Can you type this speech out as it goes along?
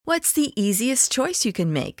What's the easiest choice you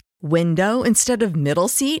can make? Window instead of middle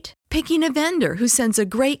seat? Picking a vendor who sends a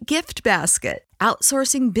great gift basket?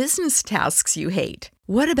 Outsourcing business tasks you hate?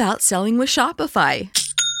 What about selling with Shopify?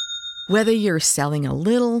 Whether you're selling a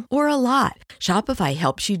little or a lot, Shopify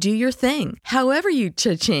helps you do your thing, however you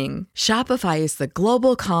cha-ching. Shopify is the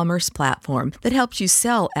global commerce platform that helps you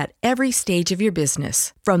sell at every stage of your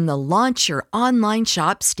business. From the launch your online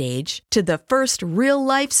shop stage to the first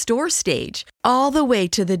real-life store stage, all the way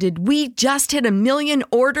to the did we just hit a million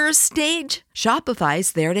orders stage.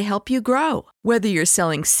 Shopify's there to help you grow. Whether you're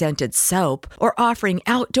selling scented soap or offering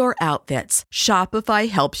outdoor outfits, Shopify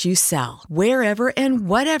helps you sell. Wherever and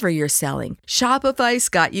whatever you're selling, Shopify's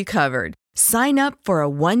got you covered. Sign up for a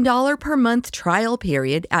 $1 per month trial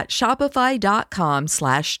period at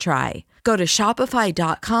shopify.com/try. Go to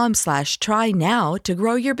shopify.com/try now to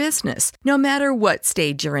grow your business, no matter what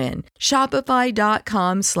stage you're in.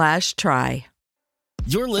 Shopify.com/try.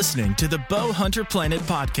 You're listening to the Bow Hunter Planet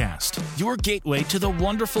podcast, your gateway to the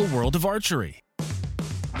wonderful world of archery.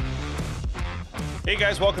 Hey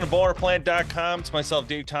guys, welcome to bowhunterplanet.com. It's myself,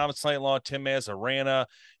 Dave Thomas, Night Law, Tim Mazarana,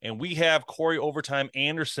 and we have Corey Overtime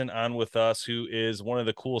Anderson on with us, who is one of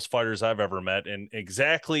the coolest fighters I've ever met, and I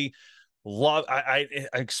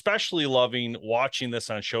especially loving watching this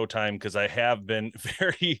on Showtime, because I have been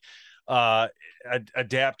very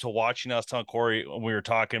adapt to watching us. Telling Corey when we were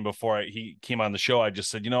talking before he came on the show, I just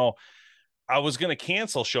said, I was going to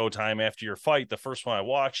cancel Showtime after your fight, the first one I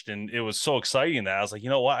watched, and it was so exciting that I was like, you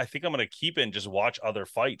know what, I think I'm going to keep it and just watch other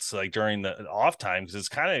fights like during the off time, because it's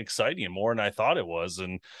kind of exciting more than I thought it was,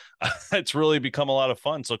 and it's really become a lot of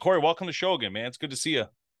fun. So Corey, welcome to the show again, man. It's good to see you.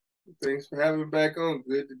 Thanks for having me back on.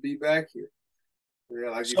 Good to be back here. Yeah,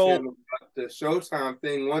 like you said about the Showtime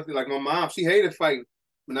thing, one thing, like my mom, she hated fighting.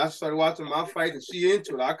 When I started watching my fights and she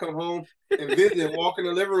into it, I come home and visit and walk in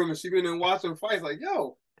the living room and she been in watching fights. Like,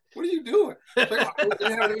 yo, what are you doing? Like, I'm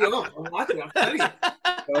watching. I'm studying.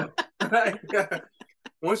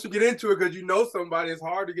 Once you get into it, because you know somebody, it's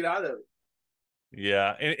hard to get out of it.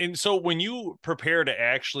 Yeah, and so when you prepare to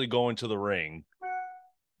actually go into the ring,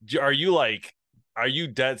 are you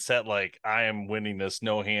dead set like, I am winning this,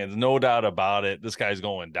 no hands, no doubt about it, this guy's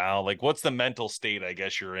going down? Like, what's the mental state I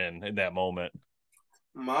guess you're in that moment?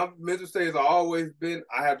 My mental state has always been,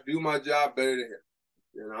 I have to do my job better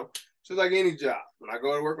than him. Just like any job. When I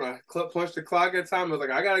go to work, when I punch the clock at time, I was like,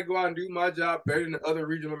 I got to go out and do my job better than the other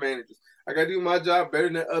regional managers. I got to do my job better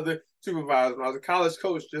than the other supervisors. When I was a college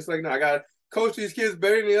coach, just like now, I got to coach these kids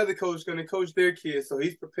better than the other coach going to coach their kids, so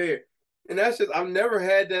he's prepared. And that's just, I've never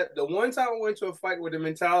had that. The one time I went to a fight with the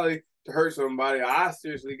mentality to hurt somebody, I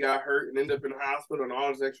seriously got hurt and ended up in the hospital and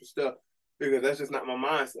all this extra stuff, because that's just not my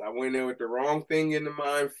mindset. I went there with the wrong thing in the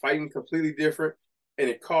mind, fighting completely different, and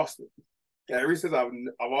it cost me. And ever since I've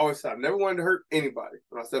always said, I've never wanted to hurt anybody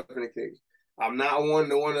when I step in the cage. I'm not one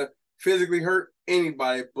to want to physically hurt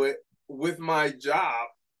anybody, but with my job,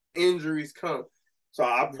 injuries come. So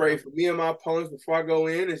I pray for me and my opponents before I go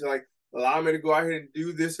in. It's like, allow me to go out here and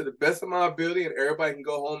do this to the best of my ability, and everybody can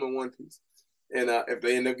go home in one piece. And if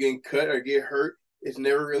they end up getting cut or get hurt, it's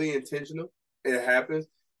never really intentional. It happens.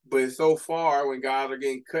 But so far, when guys are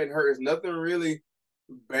getting cut and hurt, it's nothing really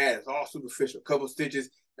bad. It's all superficial. A couple stitches,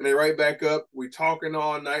 and they right back up. We talking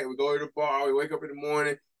all night. We go to the bar. We wake up in the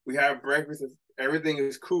morning. We have breakfast. And everything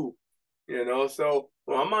is cool. So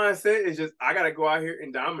my mindset is just, I got to go out here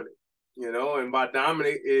and dominate. And by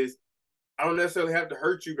dominate is, I don't necessarily have to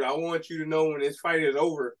hurt you, but I want you to know when this fight is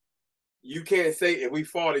over, you can't say, if we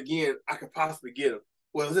fought again, I could possibly get him.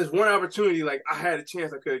 Well, if there's one opportunity, like I had a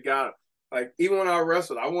chance, I could have got him. Like, even when I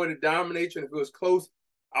wrestled, I wanted to dominate you, and if it was close,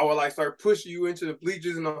 I would start pushing you into the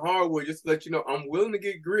bleachers and the hardwood just to let you know I'm willing to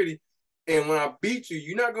get gritty. And when I beat you,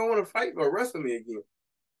 you're not going to want to fight or wrestle me again.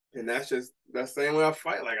 And that's the same way I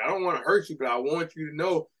fight. Like, I don't want to hurt you, but I want you to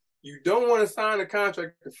know you don't want to sign a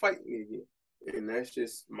contract to fight me again. And that's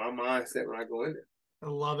just my mindset when I go in there. I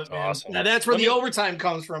love it, man. Awesome. Now that's where the overtime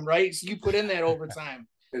comes from, right? So you put in that overtime.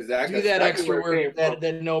 Exactly. Do that extra work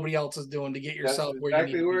that nobody else is doing to get yourself where you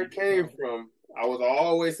need to be. Exactly where it came from. I was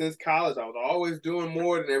always, since college, I was always doing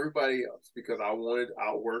more than everybody else because I wanted to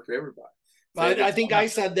outwork everybody. So I think I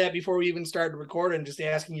said that before we even started recording, just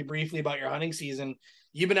asking you briefly about your hunting season.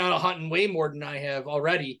 You've been out hunting way more than I have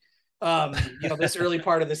already. This early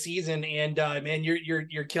part of the season, and man,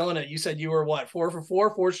 you're killing it. You said you were what, 4 for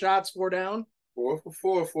 4, 4 shots, 4 down? 4 for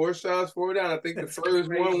 4, 4 shots, 4 down. I think the first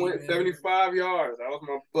one went 75 yards. That was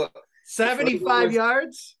my buck. 75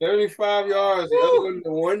 yards? 75 yards. The other one,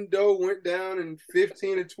 the one doe went down in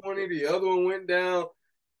 15 to 20. The other one went down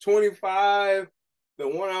 25. The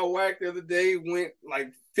one I whacked the other day went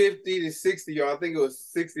like 50 to 60 yards. I think it was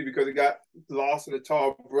 60 because it got lost in the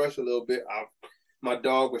tall brush a little bit. My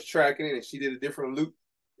dog was tracking it, and she did a different loop.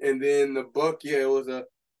 And then the buck, it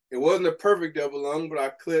wasn't a perfect double lung, but I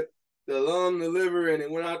clipped the lung, the liver, and it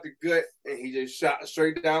went out the gut, and he just shot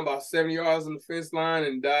straight down about 70 yards on the fence line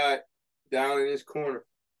and died down in his corner.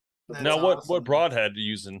 That's now, awesome. What broadhead are you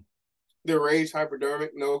using? The Rage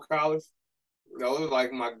Hypodermic, no collars. Those are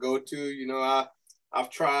like my go-to. I've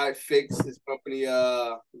tried Fix, this company,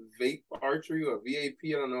 Vape Archery or VAP,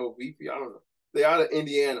 I don't know, VP, I don't know. They're out of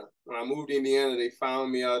Indiana. When I moved to Indiana, they found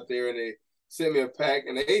me out there and they sent me a pack.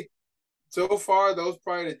 And so far, those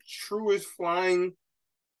probably the truest flying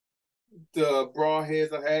the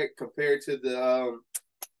broadheads I had compared to the,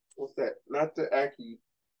 what's that? Not the Accu.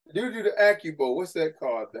 Do the AccuBow. What's that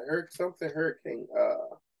called? The Hurricane.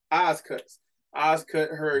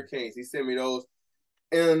 Ozcut Hurricanes. He sent me those.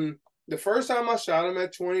 And the first time I shot them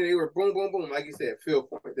at 20, they were boom, boom, boom, like you said, field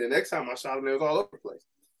point. The next time I shot them, it was all over the place.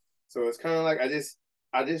 So it's kind of like I just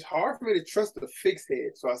hard for me to trust the fixed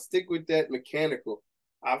head. So I stick with that mechanical.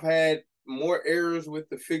 I've had more errors with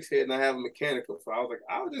the fixed head than I have a mechanical. So I was like,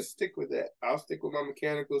 I'll just stick with that. I'll stick with my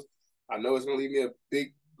mechanicals. I know it's going to leave me a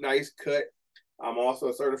big, nice cut. I'm also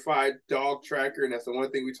a certified dog tracker, and that's the one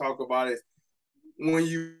thing we talk about is when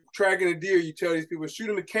you tracking a deer, you tell these people shoot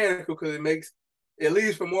a mechanical because it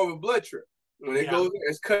leaves for more of a blood trip. When it goes,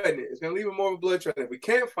 it's cutting it. It's going to leave more of a blood trip. If we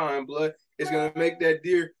can't find blood, it's going to make that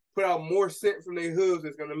deer put out more scent from their hooves.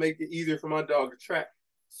 It's going to make it easier for my dog to track.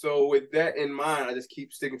 So with that in mind, I just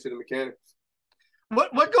keep sticking to the mechanicals.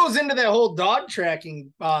 What goes into that whole dog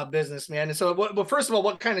tracking business, man? And so, first of all,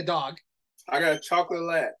 what kind of dog? I got a chocolate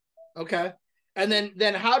lab. Okay. And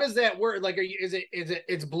then how does that work? Like,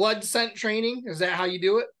 it's blood scent training? Is that how you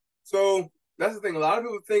do it? So that's the thing. A lot of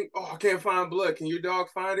people think, I can't find blood. Can your dog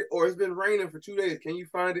find it? Or it's been raining for 2 days. Can you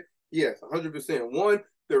find it? Yes, 100%. One,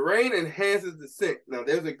 the rain enhances the scent. Now,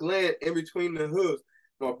 there's a gland in between the hooves.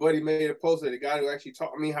 My buddy made a post today. The guy who actually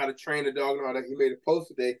taught me how to train a dog and all that, he made a post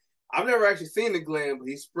today. I've never actually seen the gland, but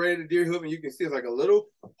he sprayed the deer hoof, and you can see it's like a little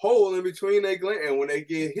hole in between that gland. And when they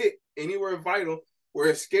get hit anywhere vital, where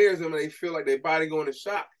it scares them and they feel like their body going to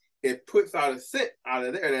shock, it puts out a scent out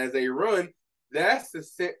of there. And as they run, that's the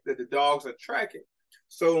scent that the dogs are tracking.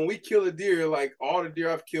 So when we kill a deer, like all the deer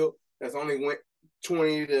I've killed that's only went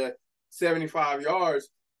 20 to 75 yards,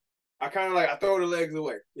 I throw the legs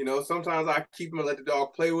away. Sometimes I keep them and let the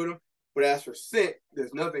dog play with them. But as for scent,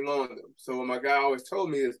 there's nothing on them. So what my guy always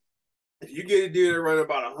told me is, if you get a deer that run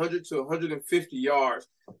about 100 to 150 yards,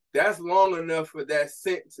 that's long enough for that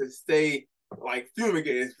scent to stay like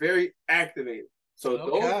fumigated. It's very activated. So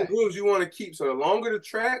those are the hooves you want to keep. So the longer the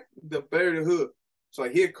track, the better the hoof. So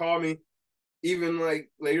like he'd call me even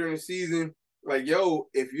like later in the season, like, yo,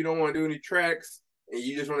 if you don't want to do any tracks and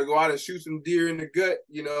you just want to go out and shoot some deer in the gut,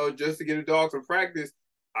 just to get a dog some practice,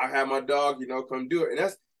 I have my dog, come do it. And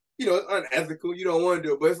that's, it's unethical. You don't want to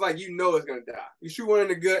do it, but it's like, it's going to die. You shoot one in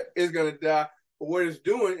the gut, it's going to die. But what it's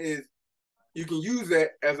doing is you can use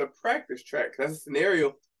that as a practice track. That's a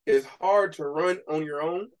scenario. It's hard to run on your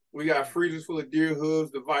own. We got freezers full of deer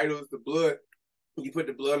hooves, the vitals, the blood. You put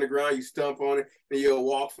the blood on the ground, you stump on it, then you'll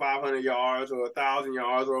walk 500 yards or 1,000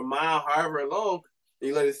 yards or a mile, however long, and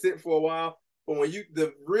you let it sit for a while. But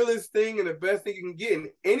the realest thing and the best thing you can get in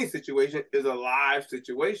any situation is a live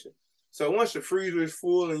situation. So once your freezer is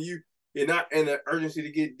full and you're not in the urgency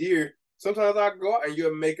to get deer, sometimes I go out and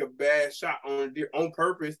you'll make a bad shot on a deer on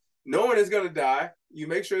purpose, knowing it's going to die. You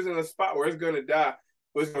make sure it's in a spot where it's going to die,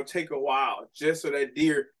 but it's going to take a while just so that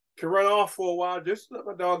deer can run off for a while, just to let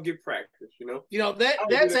my dog get practice,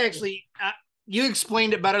 That's actually, you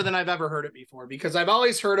explained it better than I've ever heard it before, because I've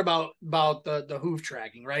always heard about the hoof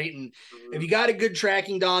tracking, right? And if you got a good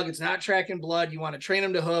tracking dog, it's not tracking blood, you want to train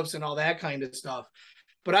them to hoofs and all that kind of stuff.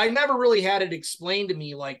 But I never really had it explained to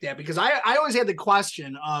me like that, because I always had the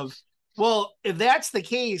question of, well, if that's the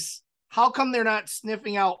case, how come they're not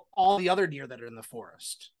sniffing out all the other deer that are in the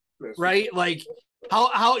forest, right? Like,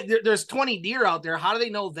 how there's 20 deer out there. How do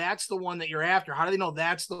they know that's the one that you're after? How do they know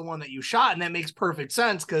that's the one that you shot? And that makes perfect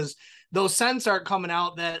sense, because those scents aren't coming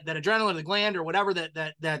out, that adrenaline, the gland or whatever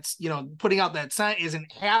that's putting out that scent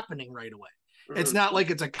isn't happening right away. It's not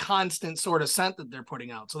like it's a constant sort of scent that they're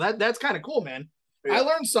putting out. So that's kind of cool, man. Yeah. I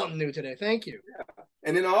learned something new today. Thank you. Yeah.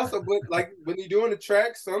 And then also, but like when you're doing the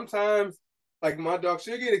track, sometimes like my dog,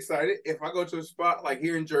 she'll get excited if I go to a spot like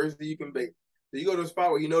here in Jersey, you can bait. So you go to a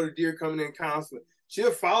spot where the deer coming in constantly.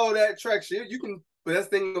 She'll follow that track. But that's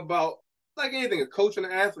the thing about like anything, a coach and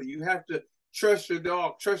an athlete, you have to trust your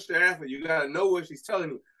dog, trust your athlete. You got to know what she's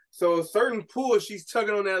telling you. So certain pulls, she's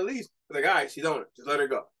tugging on that leash. Like, all right, she's on it. Just let her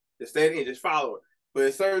go. Just stay in, just follow her. But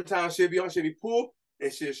at certain times she'll be pulled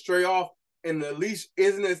and she'll stray off, and the leash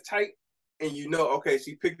isn't as tight, and okay,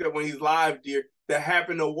 she picked up one of these live deer that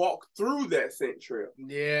happened to walk through that scent trail.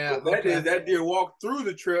 Yeah, so that deer walked through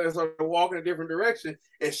the trail and started walking a different direction,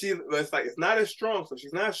 and it's not as strong, so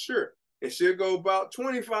she's not sure. And she'll go about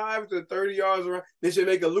 25 to 30 yards around. Then she'll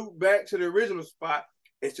make a loop back to the original spot,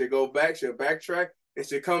 and she'll go back. She'll backtrack, and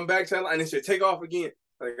she'll come back to that line, and then she'll take off again.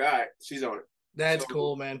 Like, all right, she's on it. That's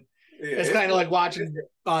cool, man. Yeah, it's kind of like watching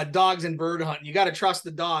dogs and bird hunting. You got to trust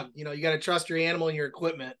the dog. You got to trust your animal and your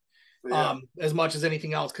equipment as much as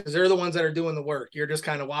anything else, because they're the ones that are doing the work. You're just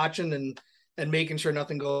kind of watching and making sure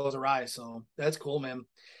nothing goes awry. So that's cool, man.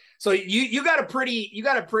 So you got a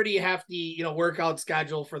pretty hefty, workout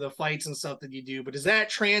schedule for the fights and stuff that you do, but does that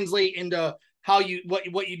translate into how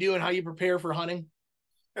what you do and how you prepare for hunting?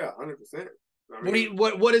 Yeah, 100%.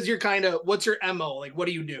 What is your what's your MO? Like, what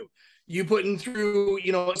do you do? You putting through,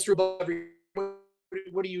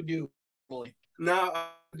 what do you do? Now I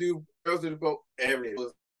do girls of the boat every day.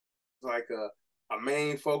 It's like a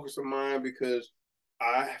main focus of mine, because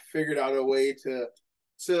I figured out a way to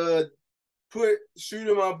put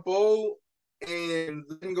shooting my bow and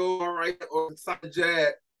then go all right or side jab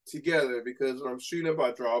together, because when I'm shooting up,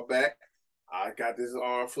 I draw back. I got this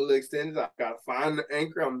arm fully extended. I gotta find the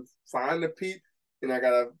anchor. I'm find the peak, and I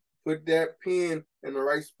gotta put that pin in the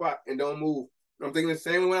right spot and don't move. I'm thinking the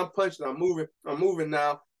same way when I'm punching. I'm moving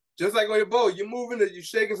now. Just like on your bow, you're moving, you're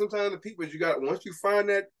shaking sometimes the peak, but you got, once you find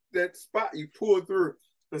that spot, you pull through.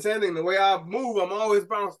 The same thing, the way I move, I'm always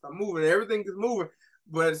bouncing. I'm moving. Everything is moving.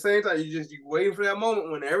 But at the same time, you waiting for that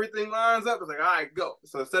moment when everything lines up. It's like, all right, go.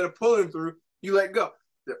 So instead of pulling through, you let go.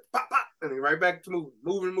 Just pop, pop, and then right back to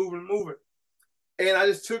moving. And I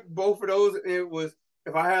just took both of those. And it was,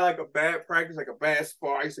 if I had like a bad practice, like a bad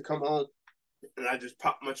spar, I used to come home and I just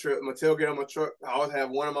pop my tailgate on my truck. I always have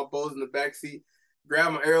one of my bows in the back seat,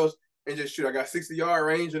 grab my arrows and just shoot. I got 60-yard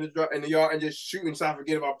range in the yard and just shooting, so I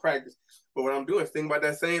forget about practice. But what I'm doing is thinking about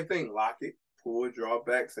that same thing. Lock it, pull it, draw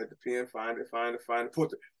back, set the pin, find it, pull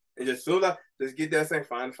through. And just so that, just get that same,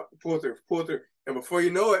 pull through. And before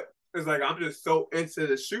you know it, it's like I'm just so into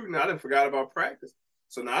the shooting, I done forgot about practice.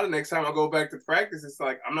 So now the next time I go back to practice, it's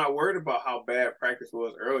like I'm not worried about how bad practice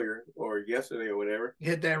was earlier or yesterday or whatever.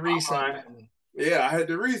 Hit that reset button. Yeah, I had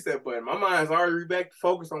the reset button. My mind's already back to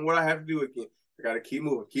focus on what I have to do again. I got to keep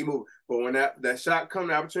moving. But when that shot comes,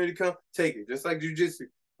 the opportunity comes, take it. Just like jiu-jitsu.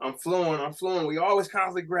 I'm flowing. We always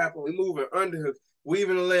constantly grapple. We moving, underhooks,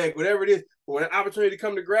 weaving the leg, whatever it is. But when the opportunity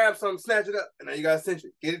comes to grab something, snatch it up. And now you got to cinch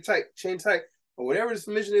it. Get it tight, chin tight. Or whatever the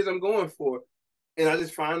submission is I'm going for. And I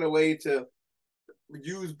just find a way to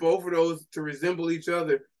use both of those to resemble each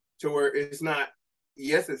other, to where it's not,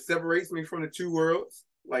 yes, it separates me from the two worlds.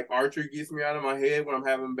 Like archery gets me out of my head when I'm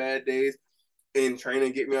having bad days, and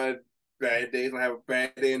training get me out of bad days when I have a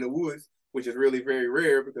bad day in the woods, which is really very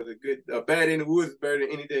rare, because a bad day in the woods is better than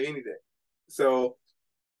any day. So,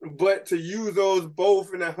 but to use those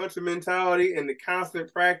both in that hunter mentality and the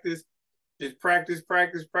constant practice, just practice,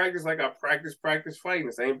 like I practice fighting.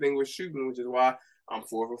 The same thing with shooting, which is why I'm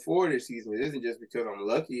 4 for 4 this season. It isn't just because I'm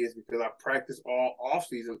lucky, it's because I practice all off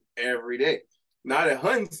season every day. Now that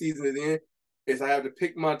hunting season is in, I have to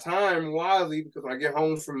pick my time wisely, because when I get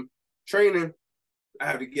home from training, I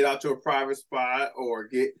have to get out to a private spot or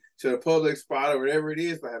get to a public spot or whatever it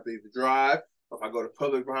is. I have to either drive, or if I go to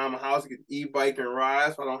public behind my house, get the e-bike and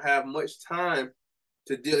ride. So I don't have much time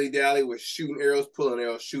to dilly-dally with shooting arrows, pulling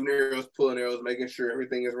arrows, making sure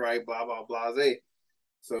everything is right, blah, blah, blah.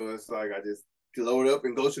 So it's like I just load up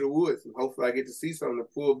and go to the woods, and hopefully I get to see something to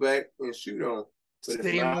pull back and shoot on.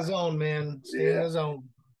 Stay in the zone, man. Stay in the zone.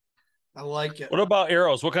 I like it. What about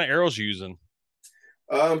arrows? What kind of arrows are you using?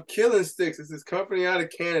 Killing Sticks. It's this company out of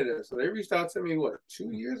Canada. So they reached out to me,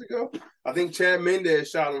 2 years ago? I think Chad Mendez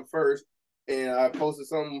shot them first, and I posted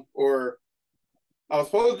something, or I was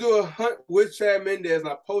supposed to do a hunt with Chad Mendez, and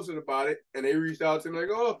I posted about it, and they reached out to me like,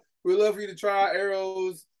 oh, we'd love for you to try our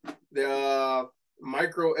arrows. The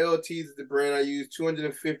Micro LTs is the brand I use,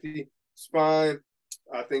 250 spine.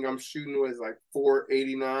 I think I'm shooting with like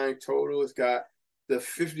 489 total. It's got the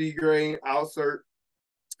 50 grain outsert.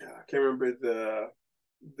 I can't remember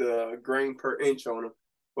the grain per inch on them,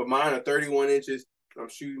 but mine are 31 inches. I'm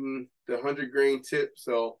shooting the 100 grain tip,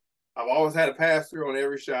 so I've always had a pass through on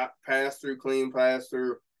every shot, clean pass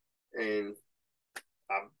through, and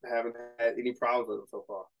I haven't had any problems with them so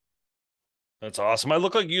far. That's awesome. I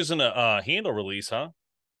look like using a handle release, huh?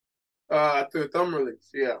 Through a thumb release,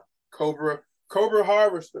 yeah. Cobra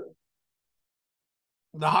Harvester.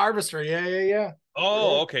 The Harvester, yeah.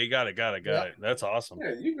 Oh, okay, got it. That's awesome.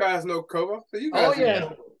 Yeah, you guys know Cobra. So you guys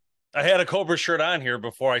know. I had a Cobra shirt on here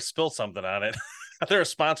before I spilled something on it. They're a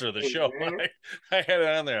sponsor of the Hey, show. man. I had it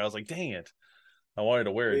on there. I was like, dang it. I wanted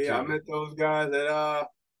to wear it Yeah, too. I met those guys at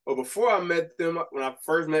well, before I met them, when I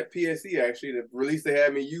first met PSE, actually, the release they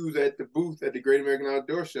had me use at the booth at the Great American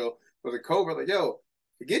Outdoor Show was a Cobra. Like, yo,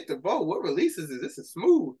 forget the bow. What releases is this? Is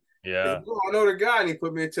smooth. Yeah. And, I know the guy, and he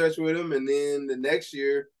put me in touch with him. And then the next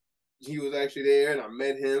year, he was actually there, and I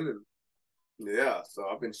met him. And yeah, so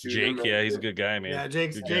I've been shooting. Jake, yeah, he's a good guy, man. Yeah,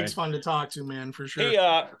 Jake's Good Jake's guy. fun to talk to, man, for sure.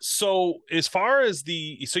 Hey, so as far as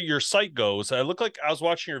your site goes, I look like I was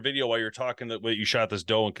watching your video while you were talking that you shot this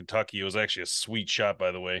doe in Kentucky. It was actually a sweet shot,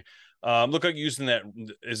 by the way. Look like using that.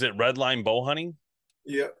 Is it Redline bow hunting?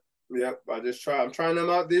 Yep. I'm trying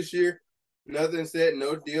them out this year. Nothing said,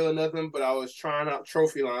 no deal or nothing, but I was trying out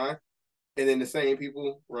Trophy Line. And then the same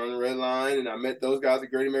people run the Red Line, and I met those guys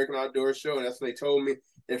at Great American Outdoor Show, and that's when they told me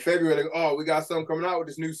in February, like, oh, we got something coming out with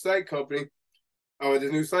this new site company.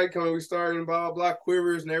 This new site company we started, blah, blah,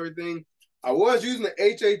 quivers and everything. I was using the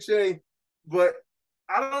HHA, but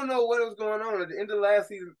I don't know what was going on. At the end of last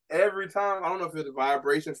season, every time, I don't know if it was a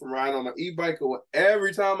vibration from riding on my e-bike or what,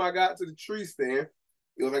 every time I got to the tree stand,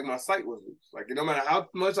 it was like my sight was loose. Like, no matter how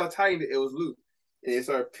much I tightened it, it was loose. And it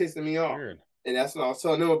started pissing me off. Weird. And that's what I was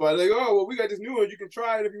telling them about. Like, oh, well, we got this new one. You can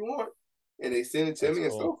try it if you want. And they sent it to me. Cool.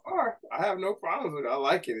 And so far, I have no problems with it. I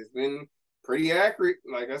like it. It's been pretty accurate.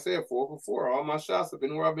 Like I said, 4 for 4. All my shots have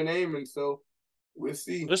been where I've been aiming. So we'll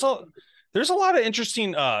see. There's a lot of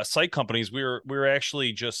interesting site companies. We're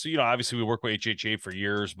actually just, obviously we work with HHA for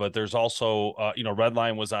years, but there's also,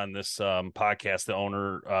 Redline was on this podcast, the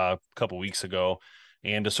owner, a couple weeks ago.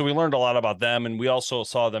 And so we learned a lot about them, and we also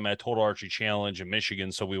saw them at Total Archery Challenge in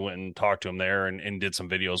Michigan. So we went and talked to them there and did some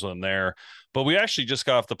videos with them there. But we actually just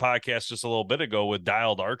got off the podcast just a little bit ago with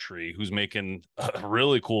Dialed Archery, who's making a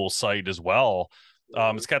really cool site as well.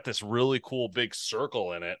 It's got this really cool big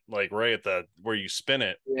circle in it, like right at where you spin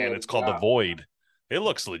it, and it's called the Void. It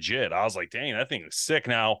looks legit. I was like, dang, that thing is sick.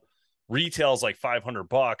 Now, retail's like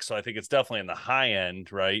 $500, so I think it's definitely in the high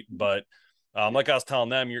end, right? But like I was telling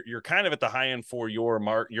them, you're kind of at the high end for your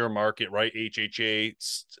market, right? HHA,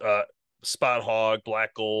 Spot Hog,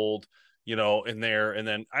 Black Gold, in there. And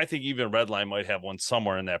then I think even Redline might have one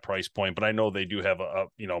somewhere in that price point, but I know they do have a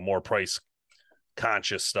more price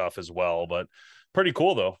conscious stuff as well, but pretty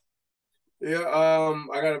cool though. Yeah.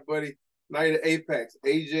 I got a buddy, Night at Apex,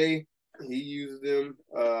 AJ, he uses them.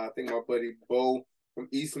 I think my buddy Bo from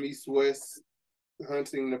East Meets West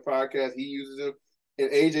Hunting, the podcast, he uses them. And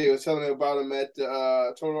AJ was telling me about him at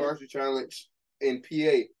the Total Archery Challenge in PA.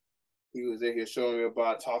 He was there here showing me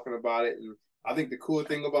talking about it. And I think the cool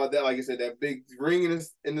thing about that, like I said, that big ring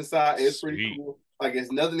in the side is pretty cool. Like,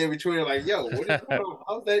 it's nothing in between. Like, yo, what is going on?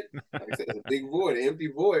 How's that? Like I said, it's a big void, an empty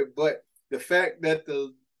void. But the fact that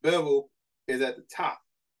the bevel is at the top.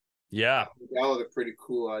 Yeah. That was a pretty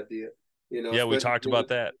cool idea. Yeah, we talked about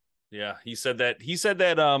that. Yeah. He said that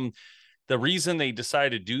the reason they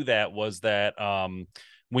decided to do that was that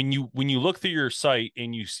when you look through your site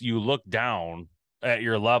and you look down at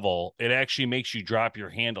your level, it actually makes you drop your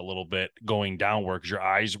hand a little bit going downward, because your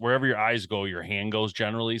eyes, wherever your eyes go, your hand goes,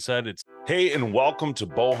 generally said. Hey, and welcome to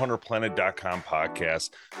bowhunterplanet.com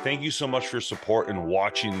podcast. Thank you so much for your support and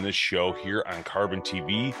watching this show here on Carbon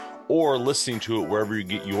TV or listening to it wherever you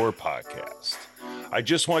get your podcast. I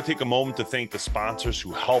just want to take a moment to thank the sponsors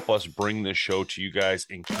who help us bring this show to you guys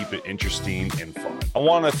and keep it interesting and fun. I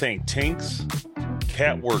want to thank Tinks,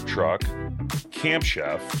 Cat Work Truck, Camp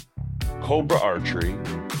Chef, Cobra Archery,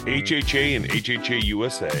 HHA and HHA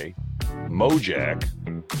USA, Mojack,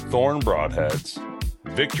 Thorn Broadheads,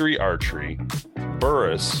 Victory Archery,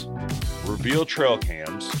 Burris, Reveal Trail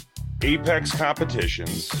Cams, Apex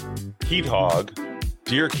Competitions, Heat Hog,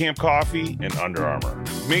 Deer Camp Coffee, and Under Armour.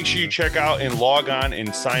 Make sure you check out and log on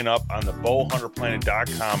and sign up on the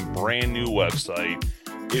bowhunterplanet.com brand new website.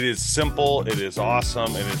 It is simple, it is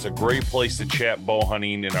awesome, and it's a great place to chat bow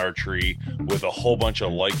hunting and archery with a whole bunch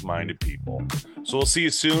of like-minded people. So we'll see you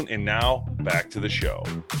soon, and now back to the show.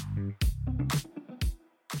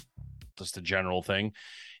 Just a general thing.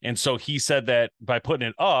 And so he said that by putting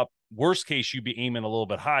it up, worst case, you'd be aiming a little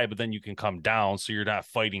bit high, but then you can come down, so you're not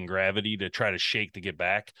fighting gravity to try to shake to get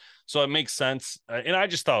back. So it makes sense. And I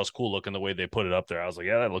just thought it was cool looking the way they put it up there. I was like,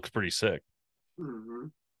 yeah, that looks pretty sick. Mm-hmm.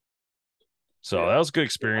 So that was a good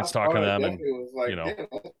experience talking to them. And it was like, yeah,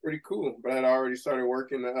 that's pretty cool. But I had already started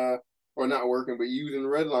working, or not working, but using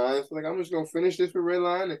Redline. So like, I'm just gonna finish this with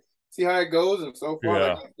Redline and see how it goes. And so far,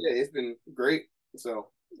 like I said, it's been great. So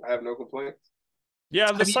I have no complaints.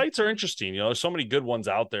 Yeah, the sites are interesting. There's so many good ones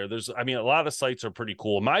out there. A lot of sites are pretty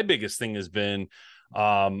cool. My biggest thing has been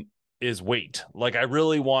is weight. Like, I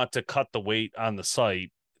really want to cut the weight on the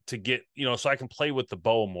site to get, so I can play with the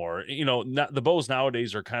bow more. Not, the bows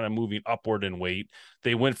nowadays are kind of moving upward in weight.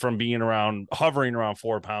 They went from hovering around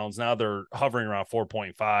 4 pounds. Now they're hovering around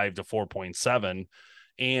 4.5 to 4.7.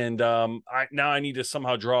 And I need to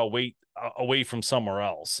somehow draw weight away from somewhere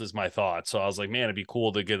else is my thought. So I was like, man, it'd be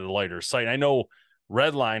cool to get a lighter sight. I know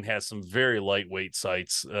Redline has some very lightweight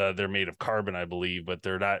sights. They're made of carbon, I believe, but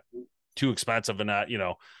they're not too expensive and not,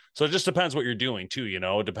 so it just depends what you're doing too.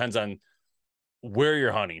 It depends on where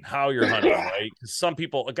you're hunting, how you're hunting, right? Some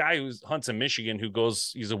people, a guy who hunts in Michigan,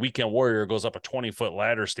 he's a weekend warrior, goes up a 20-foot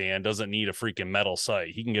ladder stand, doesn't need a freaking metal sight.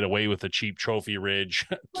 He can get away with a cheap Trophy Ridge,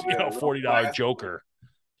 $40 Joker.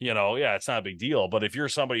 It's not a big deal. But if you're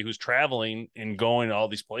somebody who's traveling and going to all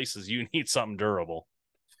these places, you need something durable.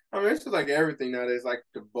 I mean, it's just like everything nowadays, like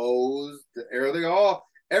the bows, the arrow,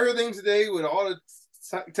 everything today with all the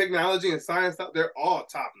technology and science stuff, they're all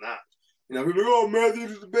top notch. People go, oh,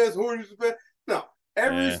 Matthews is the best, Horty is the best. No,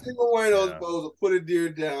 every single one of those bows will put a deer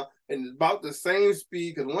down and it's about the same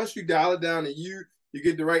speed, because once you dial it down and you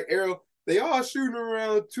get the right arrow, they all shooting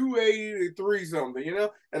around 280 to 3 something,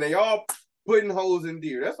 and they all putting holes in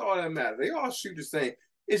deer. That's all that matters. They all shoot the same.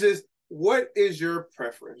 It's just, what is your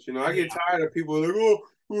preference? I get tired of people like,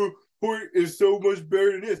 oh, Hoyt is so much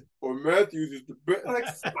better than this, or Matthews is the best. Like,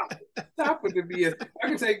 stop with the BS. I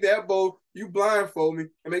can take that bow, you blindfold me,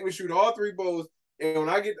 and make me shoot all 3 bows. And when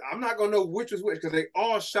I'm not going to know which is which, because they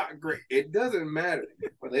all shot great. It doesn't matter.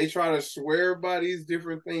 But they try to swear by these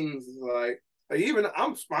different things. Like even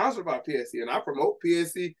I'm sponsored by PSE, and I promote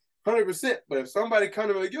PSE 100%. But if somebody come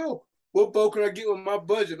to me like, yo, what bow can I get with my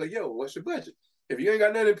budget? Like, yo, what's your budget? If you ain't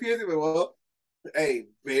got nothing in PSE, like, well, hey,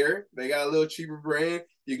 Bear, they got a little cheaper brand.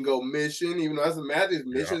 You can go Mission, even though that's a Matthews.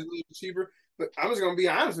 Mission's a little cheaper. But I'm just going to be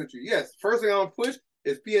honest with you. Yes, first thing I'm going to push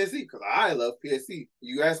is PSE, because I love PSE.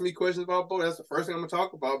 You ask me questions about bow, that's the first thing I'm going to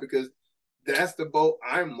talk about, because that's the bow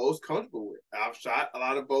I'm most comfortable with. I've shot a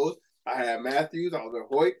lot of bows. I had Matthews, I was at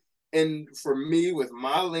Hoyt. And for me, with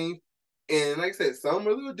my length, and like I said, some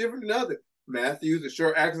are a little different than others. Matthews, the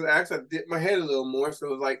short axis, I dipped my head a little more, so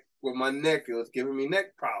it was like with my neck, it was giving me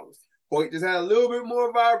neck problems. Hoyt just had a little bit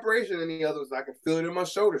more vibration than the others. I could feel it in my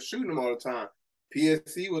shoulder, shooting them all the time.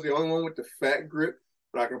 PSE was the only one with the fat grip,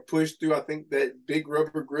 but I could push through. I think that big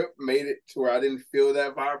rubber grip made it to where I didn't feel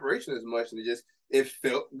that vibration as much, and it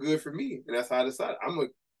felt good for me. And that's how I decided I'm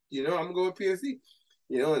gonna go with PSE.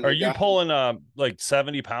 And are you pulling like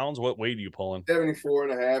 70 pounds? What weight are you pulling?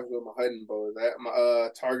 74.5 with my hunting bow is at. My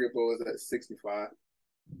target bow is at 65.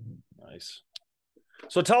 Nice.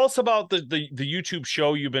 So tell us about the YouTube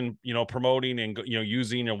show you've been, promoting and,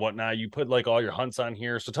 using and whatnot. You put like all your hunts on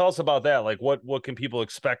here. So tell us about that. Like what can people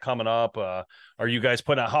expect coming up? Are you guys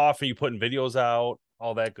putting out, how often are you putting videos out?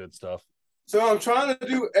 All that good stuff. So I'm trying to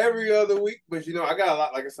do every other week, but I got a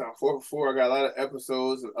lot, like I said, I'm 4 for 4. I got a lot of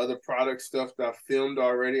episodes and other product stuff that I filmed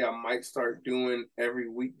already. I might start doing every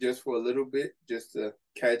week just for a little bit, just to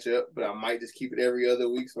catch up, but I might just keep it every other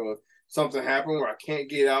week. So if something happened where I can't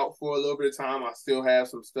get out for a little bit of time, I still have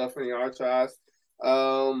some stuff in the archives.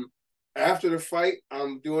 After the fight,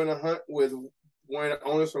 I'm doing a hunt with one of the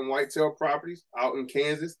owners from Whitetail Properties out in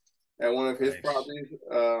Kansas at one of his properties.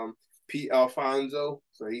 Pete Alfonso.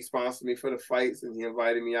 So he sponsored me for the fights, and he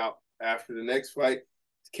invited me out after the next fight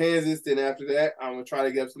to Kansas. Then after that, I'm going to try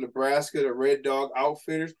to get up to Nebraska, the Red Dog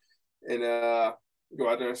Outfitters, and go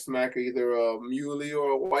out there and smack either a muley or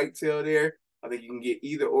a whitetail there. I think you can get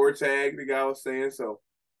either or tag, the guy was saying. So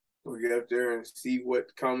we'll get up there and see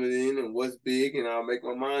what's coming in and what's big, and I'll make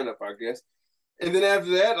my mind up, I guess. And then after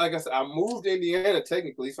that, like I said, I moved to Indiana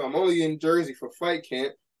technically, so I'm only in Jersey for fight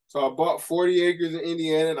camp. So I bought 40 acres in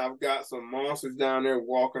Indiana, and I've got some monsters down there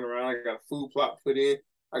walking around. I got a food plot put in.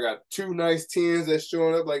 I got 2 nice tens that's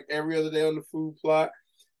showing up like every other day on the food plot.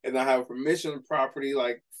 And I have a permission property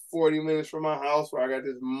like 40 minutes from my house where I got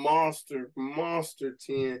this monster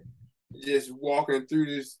 10 just walking through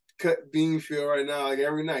this cut bean field right now. Like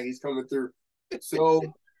every night he's coming through. So,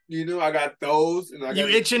 I got those. And you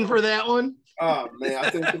itching for that one? Oh, man.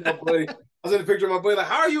 I sent it to my buddy. I sent a picture of my buddy, like,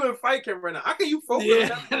 how are you in fight camp right now? How can you focus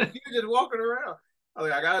on that? You're just walking around. I was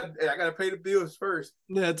like, I gotta pay the bills first.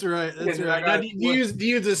 That's right. That's right. Now, do you use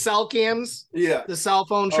the cell cams? Yeah. The cell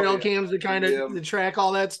phone trail cams to kind of to track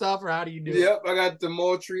all that stuff, or how do you do it? Yep, I got the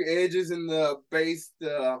Moultrie edges and the base,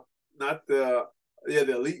 the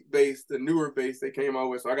elite base, the newer base they came out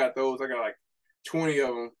with. So I got those. I got like 20 of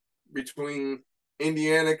them between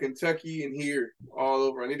Indiana, Kentucky, and here all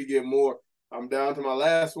over. I need to get more. I'm down to my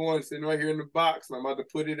last one sitting right here in the box, and I'm about to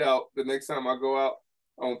put it out the next time I go out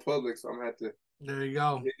on public. So I'm gonna have to. There you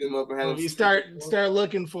go. Hit them up and have if you start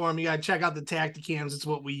looking for them, you gotta check out the Tacticams. It's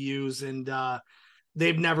what we use, and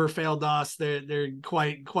they've never failed us. They're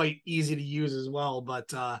quite easy to use as well.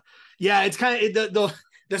 But yeah, it's kind of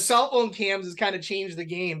the cell phone cams has kind of changed the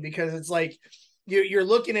game, because it's like you're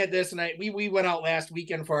looking at this, and we went out last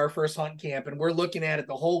weekend for our first hunt camp, and we're looking at it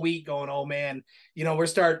the whole week going, oh man, we're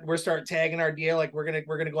start tagging our deal, like we're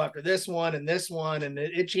gonna go after this one, and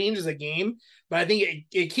it changes the game. But I think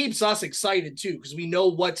it keeps us excited too, because we know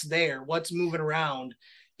what's there, what's moving around.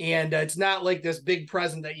 And it's not like this big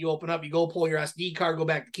present that you open up, you go pull your SD card, go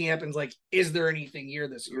back to camp, and it's like, is there anything here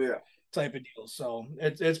this year? Yeah. Type of deal. So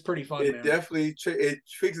it's pretty fun. It man. definitely it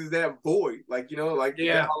fixes that void,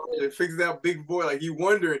 it fixes that big void. Like you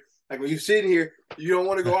wondering, like when you sit here, you don't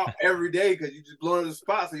want to go out every day because you just blowing the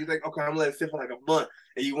spot. So you're like, okay, I'm gonna let it sit for like a month,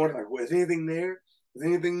 and you wonder like, well, is anything there? Is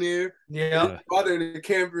anything there? Yeah. Either the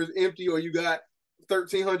camper is empty, or you got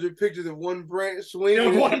 1,300 pictures of one branch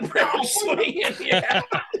swinging. One branch swinging. Yeah.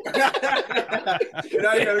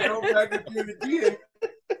 Now you gotta go back and do it again.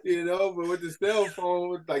 But with the cell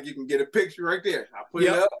phone, like you can get a picture right there. I put it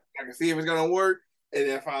up, I can see if it's gonna work. And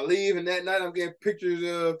if I leave and that night I'm getting pictures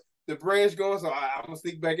of the branch going, so I'm gonna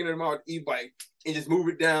sneak back into my e-bike and just move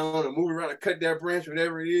it down or move it around and cut that branch,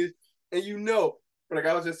 whatever it is. And but like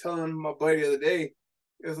I was just telling my buddy the other day,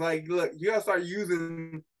 it's like, look, you gotta start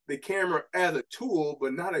using the camera as a tool,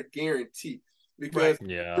 but not a guarantee. Because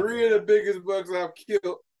 3 of the biggest bucks I've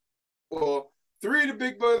killed, or 3 of the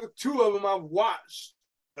big bucks, 2 of them I've watched,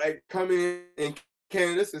 like come in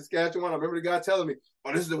Canada, Saskatchewan. I remember the guy telling me,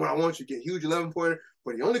 oh, this is the one I want you to get, huge 11-pointer,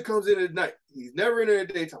 but he only comes in at night. He's never in there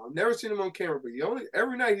at daytime. I've never seen him on camera, but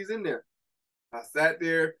every night he's in there. I sat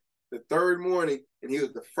there the 3rd morning, and he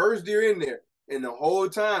was the first deer in there. And the whole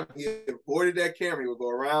time he avoided that camera. He would go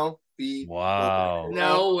around, feed. Wow.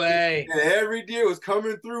 No way. And every deer was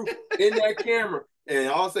coming through in that camera. And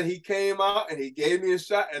all of a sudden he came out and he gave me a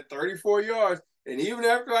shot at 34 yards. And even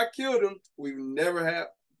after I killed him, we've never had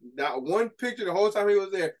not one picture the whole time he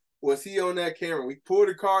was there was he on that camera. We pulled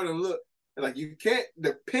the card and looked. And like you can't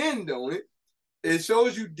depend on it. It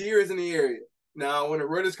shows you deer is in the area. Now when the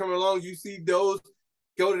runners coming along, you see does,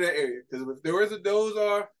 go to that area. Because if there is a does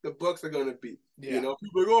the bucks are gonna be. Yeah. People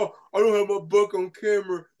like, oh, I don't have my buck on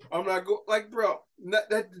camera. I'm not going. Like, bro,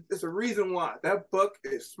 that's a reason why. That buck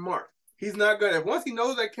is smart. He's not gonna. Once he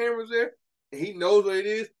knows that camera's there and he knows what it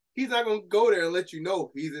is, he's not gonna go there and let you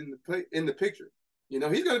know he's in the picture. He's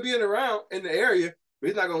gonna be in the area, but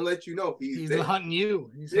he's not gonna let you know he's there. Hunting you.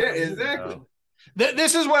 Exactly.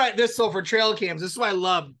 This is what so for trail cams, this is what I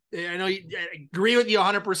love. I know I agree with you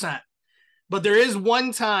 100%, but there is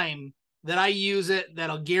one time that I use it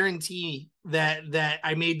that'll guarantee that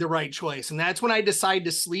I made the right choice, and that's when I decide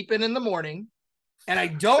to sleep in the morning and I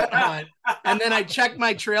don't hunt, and then I check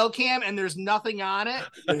my trail cam and there's nothing on it,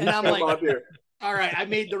 and I'm like, all right, I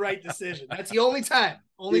made the right decision. That's the only time.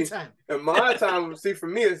 And my time, for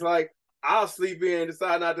me, it's like I'll sleep in and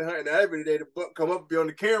decide not to hunt, and every day the buck come up and be on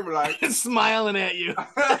the camera like smiling at you,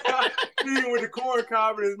 eating with the corn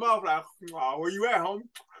cob in his mouth, like, oh, where you at, homie?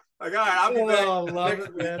 Like, all right, I'll be back. Oh, love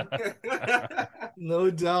it, man.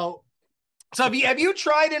 No doubt. So have you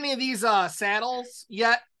tried any of these saddles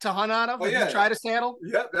yet to hunt out of? Have you tried a saddle?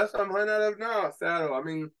 Yep, that's what I'm hunting out of now, a saddle. I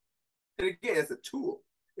mean, and again, it's a tool.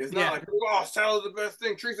 It's not like, oh, saddle's the best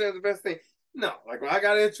thing, tree stand's the best thing. No, like when I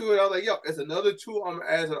got into it, I was like, yo, it's another tool I'm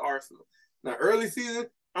gonna add to the arsenal. Now, early season,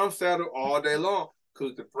 I'm saddled all day long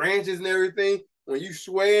because the branches and everything, when you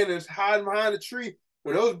sway and it's hiding behind the tree,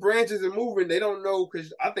 when those branches are moving, they don't know,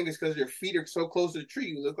 because I think it's because your feet are so close to the tree,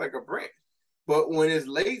 you look like a branch. But when it's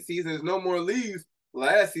late season, there's no more leaves.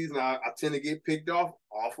 Last season, I tend to get picked off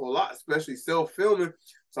awful lot, especially self-filming.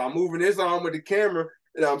 So I'm moving this arm with the camera,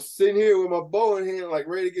 and I'm sitting here with my bow in hand, like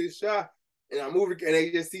ready to get a shot. And I move it, and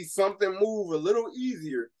they just see something move a little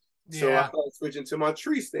easier. So I started switching to my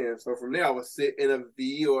tree stand. So from there, I would sit in a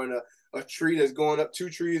V or in a tree that's going up 2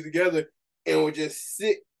 trees together, and would just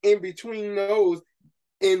sit in between those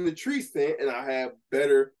in the tree stand, and I have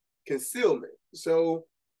better concealment. So,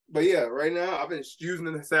 but yeah, right now I've been using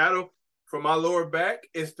the saddle for my lower back.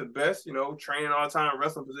 It's the best, training all the time,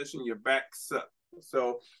 wrestling position, your back sucks.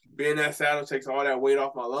 So being that saddle takes all that weight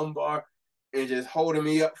off my lumbar and just holding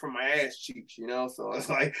me up from my ass cheeks, So it's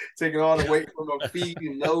like taking all the weight from my feet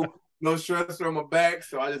and no stress on my back.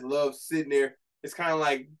 So I just love sitting there. It's kind of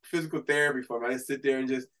like physical therapy for me. I just sit there and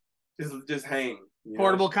just hang.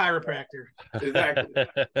 Portable chiropractor. Exactly.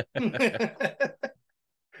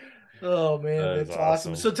 Oh man, that's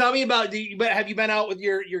awesome. So tell me about have you been out with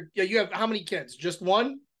you have how many kids? Just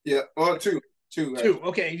one? Yeah, two. Two.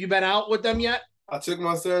 Okay, have you been out with them yet? I took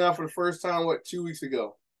my son out for the first time 2 weeks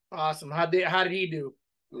ago. Awesome. How did he do?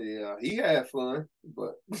 Yeah, he had fun,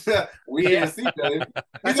 but we didn't see that.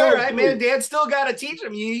 That's all right, man. Dad still got to teach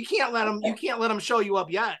him. You can't let him. You can't let him show you up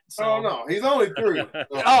yet. So. Oh no, he's only 3.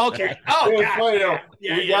 Oh, okay. Oh, it was God. funny though.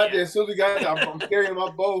 Yeah, we got there. As soon as we got there, I'm carrying my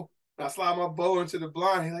bow. I slide my bow into the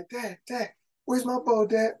blind. He's like, Dad, where's my bow,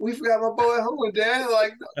 Dad? We forgot my bow at home, Dad.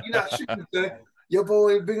 Like, no, you're not shooting, Dad. Your bow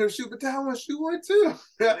ain't big enough to shoot, but Dad, I want to shoot one too.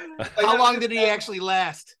 Like, how long did he actually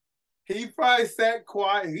last? He probably sat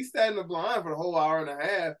quiet. He sat in the blind for the whole hour and a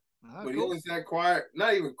half. Oh, but cool. he only sat quiet,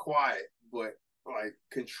 not even quiet, but like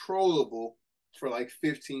controllable for like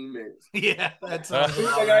 15 minutes. Yeah, that's as soon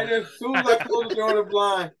as I closed the door on the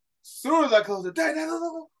blind, soon as I closed it, Dad,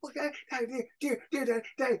 look at deer,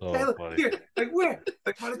 look, deer, like where?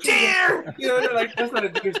 Like by the deer. You know, like that's not a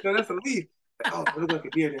deer, son, that's a leaf. Like, oh, look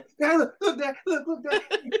at deer there. Dad, look, Dad, look, Dad.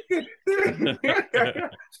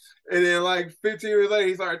 And then like 15 years later,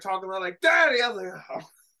 he started talking about like, Daddy. I was like,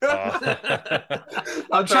 oh.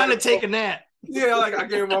 I'm trying to take a nap. Yeah, like I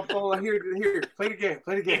gave him my phone. Like, here, play the game.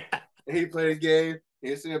 Yeah. And he played the game. And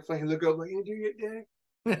he's sitting there playing. Look up, like, you do it,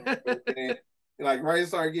 Dad. And like right as it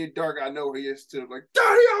started getting dark, I know where he is still like,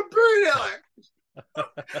 Daddy, I'm breathing. Like,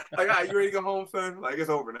 all right, you ready to go home, son? Like it's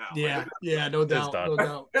over now. Yeah, no doubt.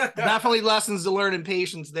 Definitely lessons to learn in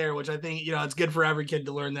patience there, which I think it's good for every kid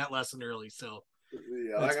to learn that lesson early. So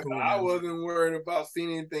yeah, like I said, I wasn't worried about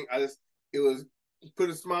seeing anything. It was put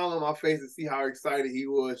a smile on my face to see how excited he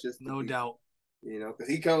was. Just no doubt.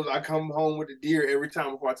 Because I come home with the deer every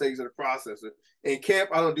time before I take it to the processor. In camp,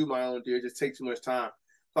 I don't do my own deer; it just takes too much time.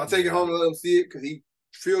 So I take it home and let him see it because he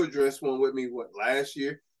field dressed one with me. Last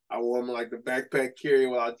year? I wore him like the backpack carrier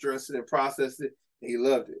while I dressed it and processed it. And he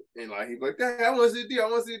loved it, and like he's like, Dad, I want to see the deer. I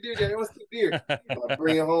want to see the deer. Dad, I want to see the deer. So I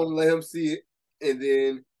bring it home, let him see it, and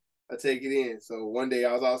then I take it in. So one day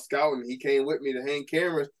I was out scouting. He came with me to hang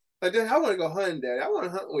cameras. Like, Dad, I want to go hunting, Daddy. I want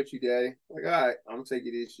to hunt with you, Daddy. Like, all right, I'm going to take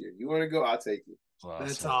you this year. You want to go? I'll take you. Awesome.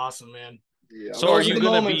 That's awesome, man. Yeah. So are you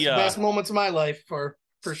going to be best moments of my life for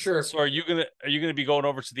sure? So are you gonna be going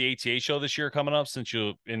over to the ATA show this year coming up since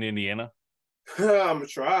you're in Indiana? I'm gonna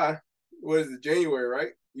try. What is it? January, right?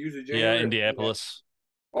 Usually January. Yeah, Indianapolis.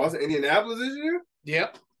 Oh, it's Indianapolis this year?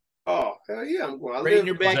 Yep. Oh, hell yeah, I'm going. Right in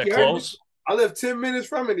your backyard. Close? I live 10 minutes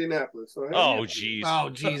from Indianapolis. So geez.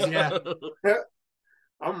 Yeah.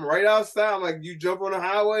 I'm right outside. I'm like, you jump on the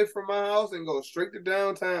highway from my house and go straight to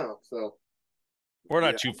downtown. So we're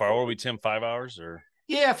not too far. Were we, Tim? 5 hours or?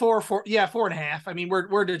 Yeah, 4.5. I mean,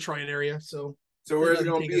 we're Detroit area, so. So where is it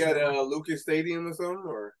going to be at Lucas Stadium or something,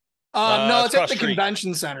 or? No, it's at the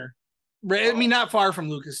convention center. I mean, not far from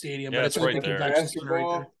Lucas Stadium, but it's right at the there. convention center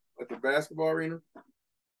right there. At the basketball arena.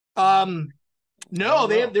 No,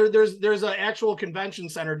 there's an actual convention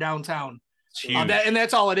center downtown. It's huge. And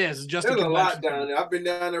that's all it is. It's just there's a lot down there. I've been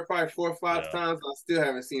down there probably 4 or 5 times. I still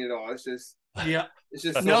haven't seen it all. It's just It's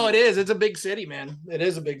just no, it is. It's a big city, man. It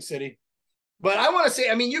is a big city. But I want to say,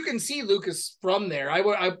 I mean, you can see Lucas from there.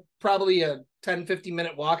 I probably a 10-15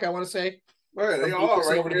 minute walk. I want to say. Right, they all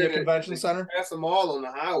right over to the convention center. Pass them all on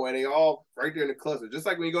the highway. They all right there in the cluster, just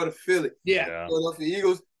like when you go to Philly. Yeah. Philadelphia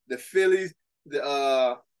Eagles, the Phillies,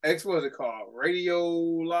 the what is it called? Radio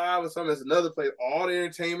Live or something. That's another place. All the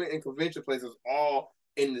entertainment and convention places all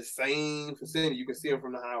in the same vicinity. You can see them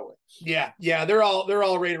from the highway. Yeah. They're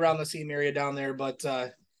all right around the same area down there, but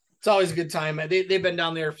it's always a good time. They've been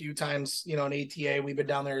down there a few times, in ATA. We've been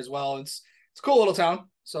down there as well. It's a cool little town.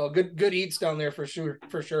 So good eats down there for sure.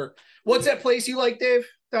 What's that place you like, Dave,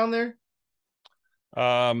 down there?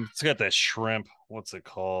 It's got that shrimp. What's it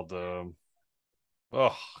called? Oh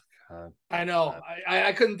God. I know.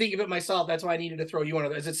 I couldn't think of it myself. That's why I needed to throw you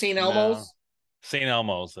under. Is it St. Elmo's? No. St.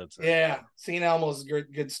 Elmo's. That's it. Yeah, St. Elmo's is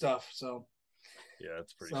good stuff. So yeah,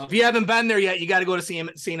 it's pretty. So if you haven't been there yet, you got to go to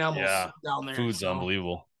St. Elmo's down there. Food's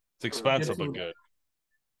unbelievable. It's expensive but good.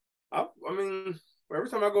 I mean, every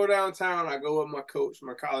time I go downtown, I go with my coach,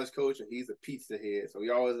 my college coach, and he's a pizza head, so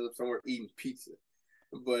we always end up somewhere eating pizza.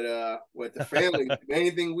 But with the family, the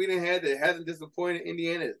main thing we didn't have that hasn't disappointed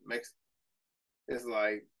Indiana is Mexican. It's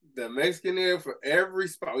like the Mexican there for every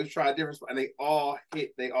spot. We've tried different spots, and they all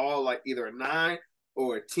hit. They all like either a 9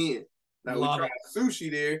 or a 10. Now we tried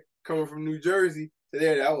sushi there, coming from New Jersey to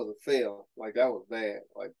there. That was a fail. Like that was bad.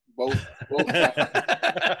 Like both on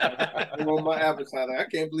my appetite. Like, I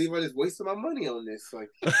can't believe I just wasted my money on this. Like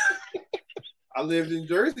I lived in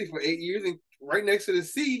Jersey for 8 years and right next to the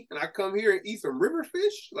sea, and I come here and eat some river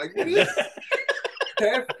fish. Like what is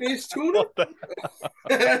catfish tuna?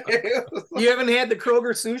 You haven't had the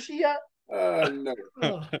Kroger sushi yet? No.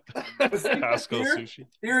 Costco sushi.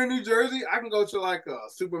 Here in New Jersey, I can go to like a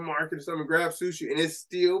supermarket or something and grab sushi, and it's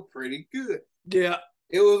still pretty good. Yeah.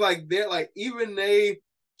 It was like that. Like even they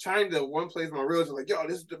China, one place, my realtor was like, yo,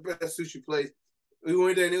 this is the best sushi place. We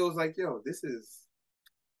went there and it was like, yo, this is.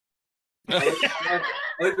 I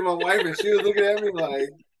looked at my wife and she was looking at me like,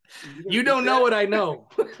 you don't know what I know.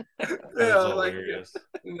 Yeah, like,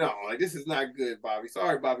 no, like this is not good, Bobby.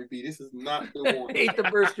 Sorry, Bobby B. This is not the one. Hate to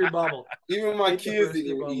burst your bubble. Even my kids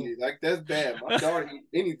didn't even eat it. Like, that's bad. My daughter eat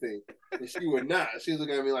anything. And she would not. She was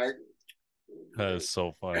looking at me like. That is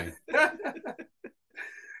so funny.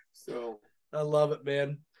 So I love it,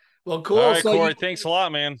 man. Well, cool. All right, so Corey, thanks a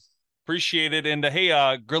lot, man. Appreciate it. And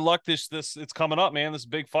hey, good luck. This it's coming up, man. This is a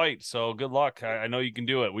big fight. So good luck. I know you can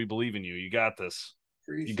do it. We believe in you. You got this.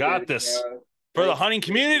 You got this. For the hunting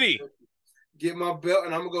community. Get my belt,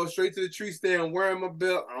 and I'm gonna go straight to the tree stand wearing my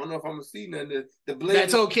belt. I don't know if I'm gonna see nothing. The blade.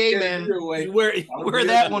 That's okay, man. You wear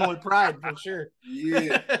that one with pride for sure.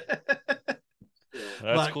 Yeah.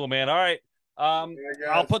 That's cool, man. All right.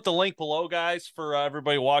 I'll put the link below, guys, for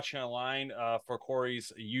everybody watching online for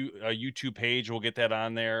Corey's YouTube page. We'll get that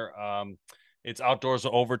on there. It's Outdoors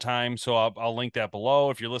Overtime, so I'll link that below.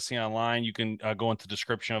 If you're listening online, you can go into the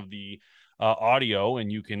description of the audio,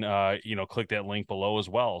 and you can click that link below as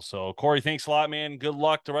well. So Corey, thanks a lot, man. Good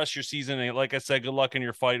luck the rest of your season, and like I said, good luck in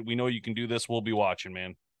your fight. We know you can do this. We'll be watching,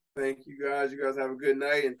 man. Thank you guys. You guys have a good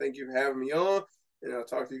night, and thank you for having me on, and I'll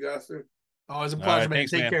talk to you guys soon. Always a pleasure, man.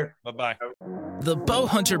 Thanks, Take care. Bye-bye. The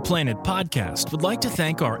Bowhunter Planet podcast would like to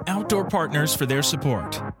thank our outdoor partners for their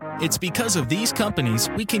support. It's because of these companies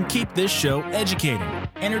we can keep this show educating,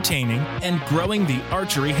 entertaining, and growing the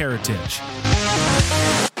archery heritage.